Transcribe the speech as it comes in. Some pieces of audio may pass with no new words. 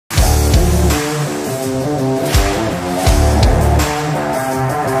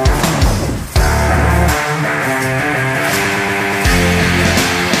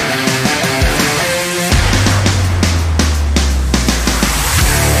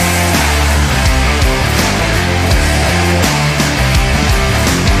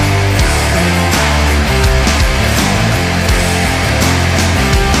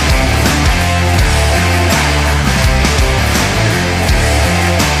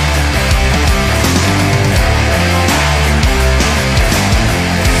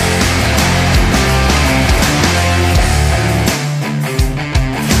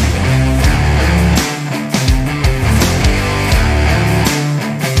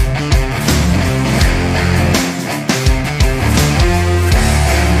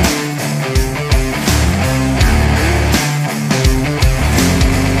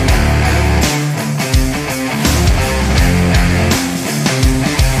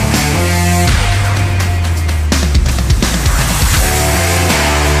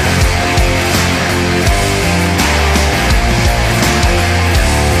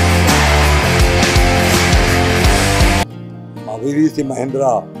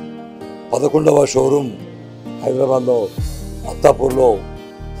Mahindra 11వ showroom హైదరాబాద్లో అత్తాపూర్లో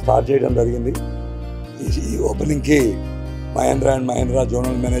start చేయడం జరిగింది. ఈ ఓపెనింగ్కి Mahindra and Mahindra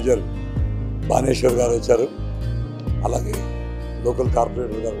zonal manager బానేశ్వర్ గారు వచ్చారు. అలాగే లోకల్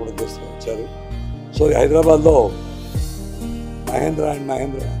కార్పొరేటర్ గారు కూడా వచ్చారు. సో హైదరాబాద్లో Mahindra అండ్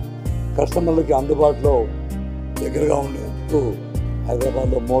Mahindra కస్టమర్లకి అందుబాటులో దగ్గరగా ఉండేందుకు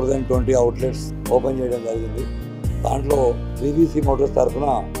హైదరాబాద్లో మోర్ దెన్ 20 అవుట్లెట్స్ ఓపెన్ చేయడం జరిగింది. దాంట్లో VVC మోటార్స్ తరఫున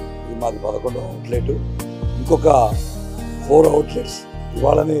ఇది మాది 11వ అవుట్లెట్. ఇంకొక 4 అవుట్లెట్స్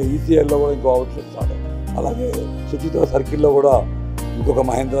ఇవాళనే ECLలో కూడా ఇంకో అవుట్లెట్ స్టార్ట్ అయింది. అలాగే సుచిత్ర సర్కిల్లో కూడా ఇంకొక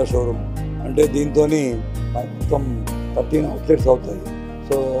Mahindra షోరూమ్. అంటే దీంతో మొత్తం 13 అవుట్లెట్స్ అవుతాయి.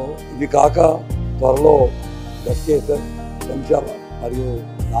 సో ఇవి కాక త్వరలో గట్కేసర్, శంషాబాద్ మరియు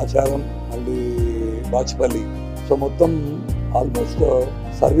నాచారం, మళ్ళీ బాచిపల్లి, సో మొత్తం ఆల్మోస్ట్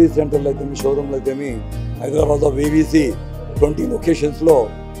సర్వీస్ సెంటర్లు అయితే షోరూమ్లు అయితే హైదరాబాద్లో VVC 20 లొకేషన్స్లో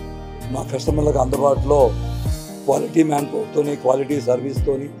మా కస్టమర్లకు అందుబాటులో క్వాలిటీ మ్యాన్ పవర్తోని, క్వాలిటీ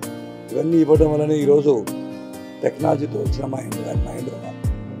సర్వీస్తోని ఇవన్నీ ఇవ్వడం వలన ఈరోజు టెక్నాలజీతో వచ్చిన Mahindra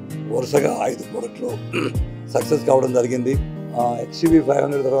వరుసగా 5 ప్రోడక్ట్లు సక్సెస్ కావడం జరిగింది. XUV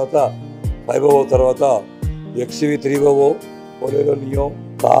 500 తర్వాత 500 తర్వాత XUV 300, Bolero Neo,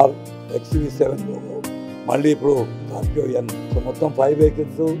 Thar, XUV 700, మళ్ళీ ఇప్పుడు స్కార్పియో N. సో మొత్తం 5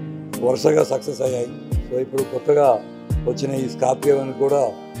 వెహికల్స్ వరుసగా సక్సెస్ అయ్యాయి. సో ఇప్పుడు కొత్తగా వచ్చిన ఈ స్కార్పియో N కూడా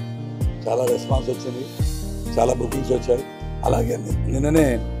చాలా రెస్పాన్స్ వచ్చింది, చాలా బుకింగ్స్ వచ్చాయి. అలాగే నిన్ననే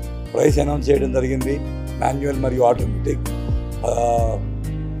ప్రైస్ అనౌన్స్ చేయడం జరిగింది. మాన్యువల్ మరియు automatic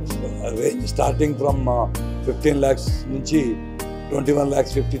range starting from 15 lakhs నుంచి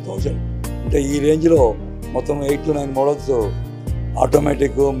 21,50,000. అంటే ఈ రేంజ్లో మొత్తం 8 to 9 models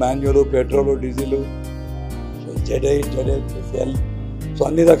automatic, manual, petrol, diesel, Z8, Z8+L, so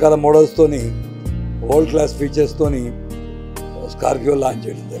అన్ని రకాల మోడల్స్తోని వరల్డ్ క్లాస్ ఫీచర్స్తోని స్కార్పియో లాంచ్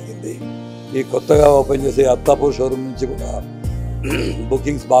చేయడం జరిగింది. ఈ కొత్తగా ఓపెన్ చేసే అత్తాపూర్ షోరూమ్ నుంచి కూడా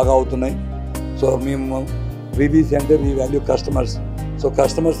బుకింగ్స్ బాగా అవుతున్నాయి. సో మేము VVC అంటే we value customers. So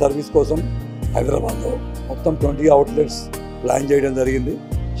customer service కోసం హైదరాబాద్లో మొత్తం 20 అవుట్లెట్స్ ప్లాన్ చేయడం జరిగింది.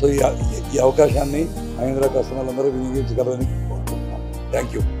 సో ఈ అవకాశాన్ని Mahindra కస్టమర్లందరూ వినియోగించగలరని కోరుకుంటున్నాం.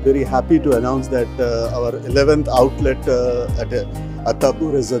 Thank you. Very happy to announce that our 11th outlet at Attapur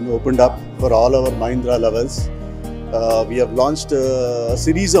has opened up for all our Mahindra lovers. We have launched a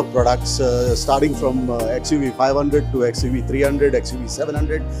series of products starting from XUV 500 to XUV 300, XUV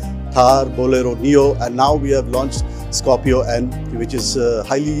 700, Thar, Bolero, Neo, and now we have launched Scorpio N, which is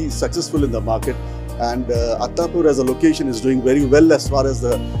highly successful in the market. And Attapur as a location is doing very well as far as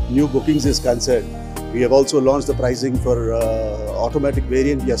the new bookings is concerned. We have also launched the pricing for automatic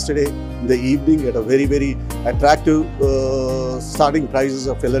variant yesterday in the evening at a very, very attractive starting prices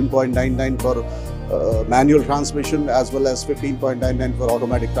of 11.99 for manual transmission as well as 15.99 for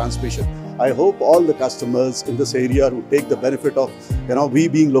automatic transmission. I hope all the customers in this area would take the benefit of we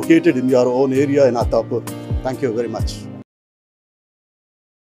being located in your own area in Attapur. Thank you very much.